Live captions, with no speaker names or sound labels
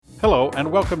Hello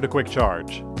and welcome to Quick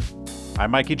Charge. I'm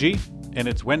Mikey G, and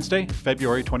it's Wednesday,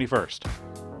 February 21st.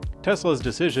 Tesla's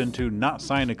decision to not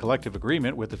sign a collective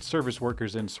agreement with its service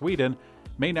workers in Sweden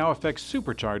may now affect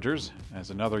superchargers as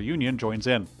another union joins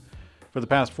in. For the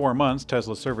past 4 months,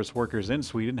 Tesla service workers in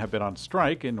Sweden have been on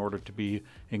strike in order to be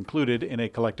included in a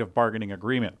collective bargaining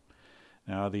agreement.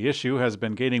 Now, the issue has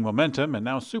been gaining momentum, and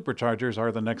now superchargers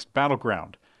are the next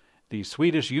battleground. The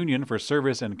Swedish Union for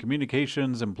Service and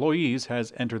Communications Employees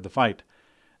has entered the fight.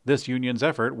 This union's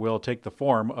effort will take the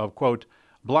form of, quote,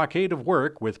 blockade of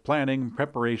work with planning,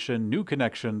 preparation, new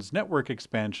connections, network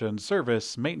expansion,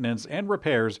 service, maintenance, and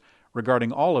repairs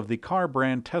regarding all of the car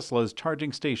brand Tesla's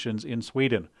charging stations in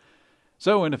Sweden.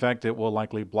 So, in effect, it will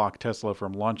likely block Tesla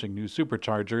from launching new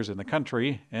superchargers in the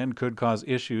country and could cause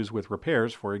issues with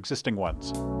repairs for existing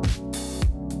ones.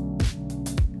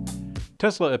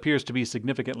 Tesla appears to be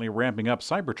significantly ramping up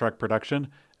Cybertruck production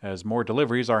as more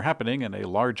deliveries are happening and a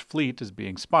large fleet is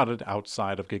being spotted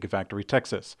outside of Gigafactory,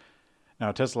 Texas.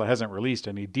 Now, Tesla hasn't released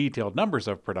any detailed numbers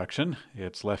of production.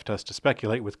 It's left us to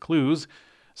speculate with clues,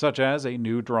 such as a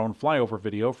new drone flyover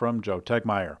video from Joe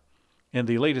Tegmeyer. In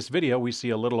the latest video, we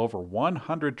see a little over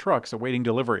 100 trucks awaiting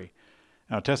delivery.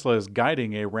 Now, Tesla is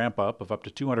guiding a ramp-up of up to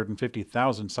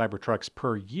 250,000 Cybertrucks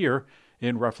per year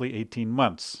in roughly 18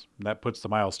 months. That puts the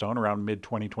milestone around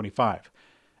mid-2025.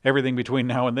 Everything between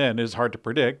now and then is hard to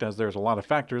predict, as there's a lot of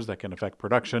factors that can affect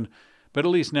production, but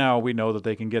at least now we know that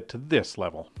they can get to this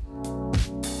level.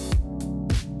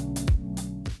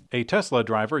 A Tesla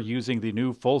driver using the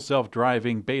new full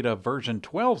self-driving beta version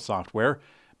 12 software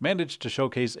managed to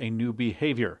showcase a new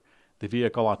behavior, the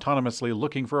vehicle autonomously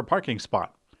looking for a parking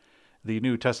spot. The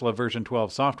new Tesla version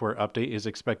 12 software update is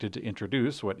expected to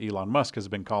introduce what Elon Musk has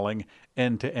been calling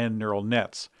end-to-end neural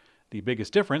nets. The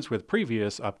biggest difference with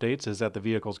previous updates is that the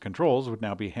vehicle's controls would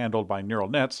now be handled by neural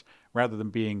nets rather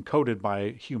than being coded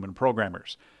by human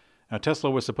programmers. Now, Tesla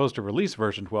was supposed to release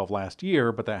version 12 last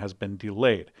year, but that has been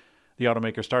delayed. The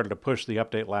automaker started to push the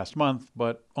update last month,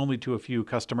 but only to a few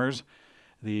customers.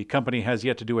 The company has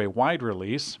yet to do a wide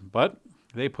release, but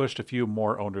they pushed a few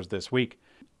more owners this week.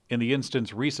 In the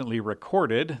instance recently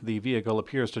recorded, the vehicle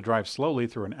appears to drive slowly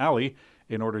through an alley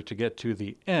in order to get to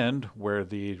the end where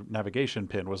the navigation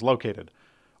pin was located.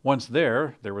 Once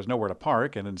there was nowhere to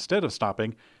park, and instead of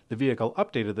stopping, the vehicle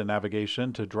updated the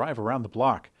navigation to drive around the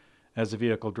block. As the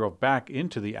vehicle drove back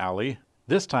into the alley,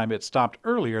 this time it stopped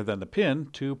earlier than the pin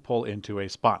to pull into a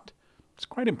spot. It's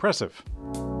quite impressive.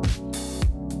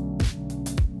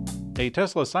 A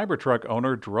Tesla Cybertruck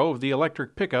owner drove the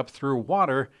electric pickup through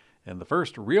water in the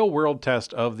first real-world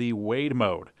test of the Wade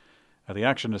mode. Now, the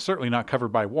action is certainly not covered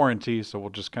by warranty, so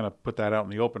we'll just kind of put that out in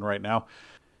the open right now.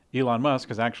 Elon Musk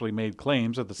has actually made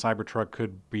claims that the Cybertruck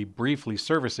could be briefly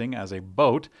servicing as a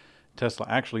boat. Tesla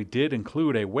actually did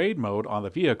include a Wade mode on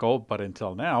the vehicle, but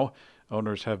until now,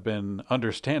 owners have been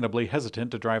understandably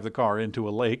hesitant to drive the car into a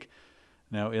lake.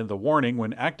 Now, in the warning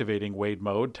when activating Wade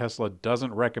mode, Tesla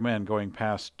doesn't recommend going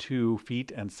past 2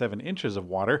 feet and 7 inches of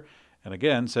water, and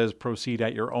again says proceed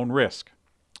at your own risk.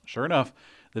 Sure enough,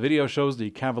 the video shows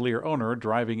the Cavalier owner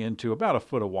driving into about a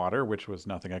foot of water, which was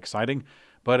nothing exciting,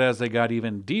 but as they got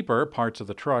even deeper, parts of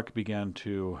the truck began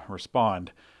to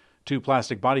respond. 2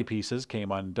 plastic body pieces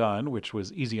came undone, which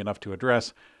was easy enough to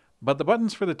address, but the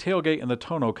buttons for the tailgate and the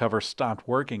tonneau cover stopped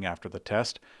working after the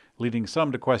test, leading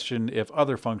some to question if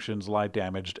other functions lie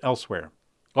damaged elsewhere.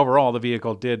 Overall, the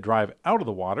vehicle did drive out of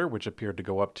the water, which appeared to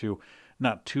go up to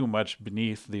not too much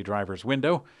beneath the driver's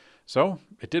window. So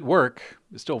it did work.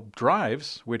 It still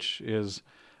drives, which is,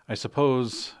 I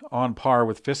suppose, on par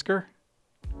with Fisker.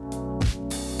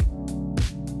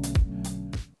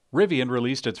 Rivian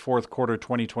released its fourth quarter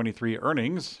 2023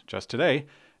 earnings just today,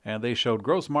 and they showed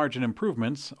gross margin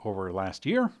improvements over last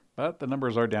year, but the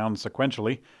numbers are down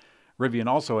sequentially. Rivian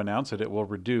also announced that it will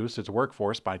reduce its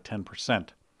workforce by 10%.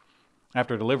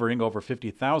 After delivering over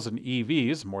 50,000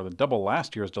 EVs, more than double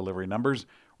last year's delivery numbers,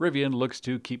 Rivian looks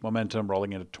to keep momentum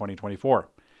rolling into 2024.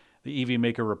 The EV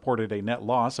maker reported a net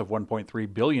loss of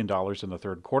 $1.3 billion in the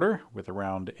third quarter, with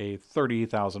around a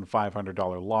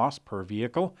 $30,500 loss per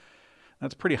vehicle.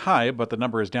 That's pretty high, but the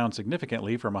number is down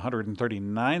significantly from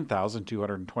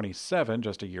 $139,227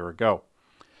 just a year ago.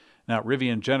 Now,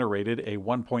 Rivian generated a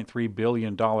 $1.3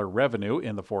 billion revenue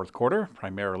in the fourth quarter,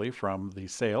 primarily from the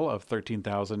sale of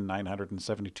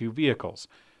 13,972 vehicles.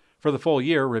 For the full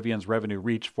year, Rivian's revenue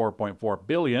reached $4.4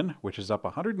 billion, which is up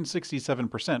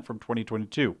 167% from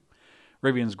 2022.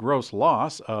 Rivian's gross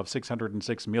loss of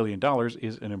 $606 million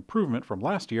is an improvement from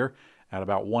last year at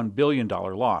about $1 billion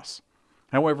loss.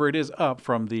 However, it is up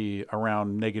from the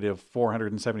around negative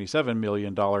 $477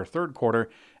 million third quarter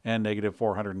and negative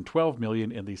 $412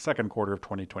 million in the second quarter of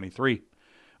 2023.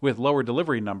 With lower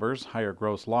delivery numbers, higher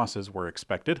gross losses were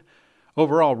expected.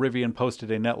 Overall, Rivian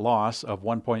posted a net loss of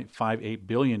 $1.58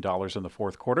 billion in the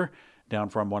fourth quarter, down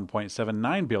from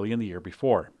 $1.79 billion the year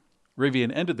before.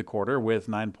 Rivian ended the quarter with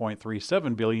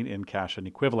 $9.37 billion in cash and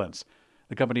equivalents.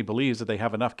 The company believes that they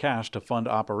have enough cash to fund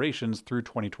operations through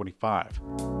 2025.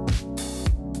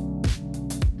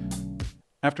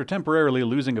 After temporarily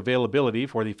losing availability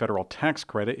for the federal tax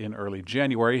credit in early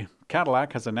January,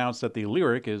 Cadillac has announced that the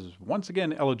Lyriq is once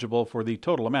again eligible for the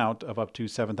total amount of up to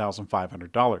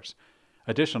 $7,500.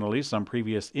 Additionally, some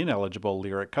previous ineligible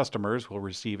Lyriq customers will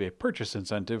receive a purchase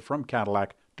incentive from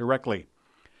Cadillac directly.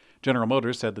 General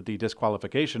Motors said that the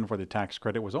disqualification for the tax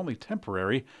credit was only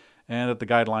temporary and that the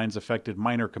guidelines affected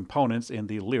minor components in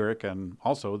the Lyriq and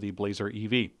also the Blazer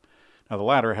EV. Now, the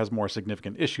latter has more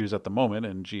significant issues at the moment,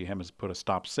 and GM has put a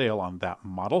stop sale on that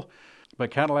model.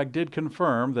 But Cadillac did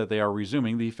confirm that they are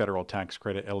resuming the federal tax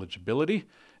credit eligibility,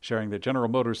 sharing that General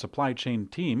Motors' supply chain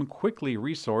team quickly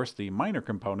resourced the minor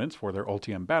components for their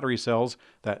Ultium battery cells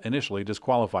that initially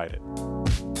disqualified it.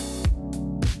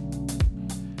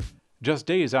 Just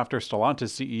days after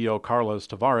Stellantis CEO Carlos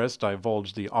Tavares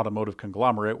divulged the automotive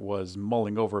conglomerate was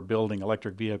mulling over building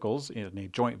electric vehicles in a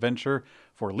joint venture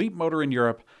for Leapmotor in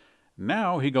Europe,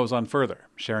 now he goes on further,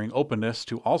 sharing openness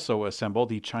to also assemble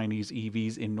the Chinese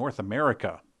EVs in North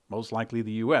America, most likely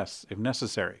the U.S. if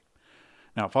necessary.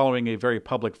 Now, following a very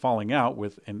public falling out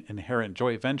with an inherent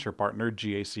joint venture partner,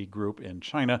 GAC Group in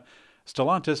China,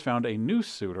 Stellantis found a new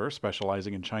suitor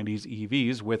specializing in Chinese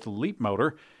EVs with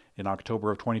Leapmotor in October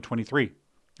of 2023.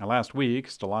 Now, last week,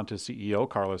 Stellantis CEO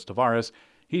Carlos Tavares,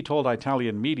 he told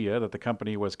Italian media that the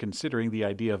company was considering the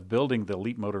idea of building the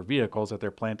Leapmotor vehicles at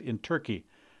their plant in Turkey.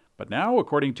 But now,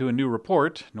 according to a new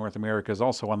report, North America is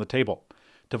also on the table.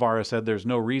 Tavares said there's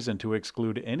no reason to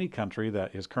exclude any country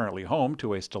that is currently home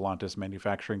to a Stellantis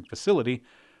manufacturing facility,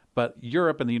 but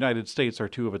Europe and the United States are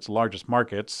two of its largest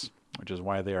markets, which is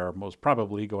why they are most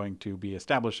probably going to be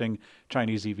establishing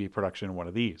Chinese EV production in one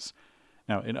of these.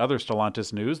 Now, in other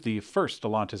Stellantis news, the first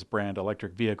Stellantis brand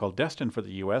electric vehicle destined for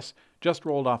the U.S. just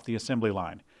rolled off the assembly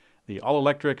line. The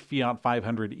all-electric Fiat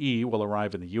 500e will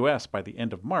arrive in the U.S. by the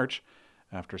end of March,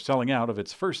 after selling out of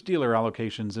its first dealer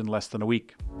allocations in less than a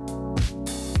week.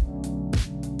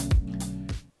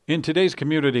 In today's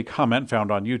community comment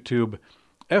found on YouTube,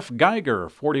 F. Geiger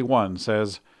 41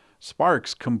 says,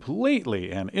 Sparks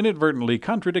completely and inadvertently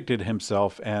contradicted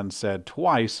himself and said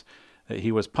twice that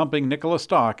he was pumping Nikola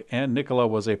stock and Nikola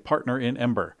was a partner in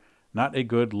Ember. Not a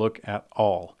good look at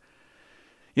all.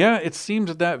 Yeah, it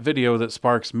seems that video that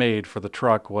Sparks made for the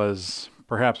truck was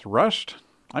perhaps rushed.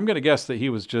 I'm going to guess that he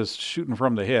was just shooting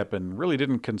from the hip and really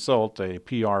didn't consult a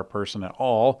PR person at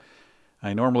all.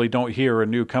 I normally don't hear a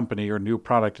new company or new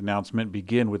product announcement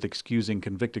begin with excusing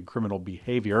convicted criminal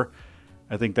behavior.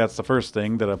 I think that's the first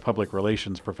thing that a public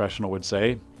relations professional would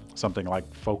say, something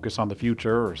like focus on the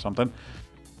future or something.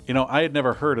 You know, I had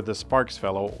never heard of this Sparks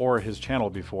fellow or his channel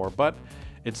before, but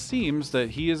it seems that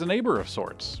he is a neighbor of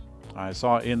sorts. I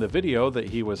saw in the video that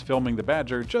he was filming the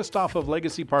Badger just off of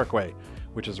Legacy Parkway,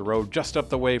 which is a road just up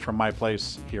the way from my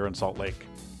place here in Salt Lake.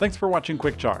 Thanks for watching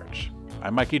Quick Charge.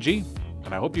 I'm Mikey G,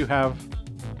 and I hope you have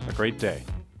a great day.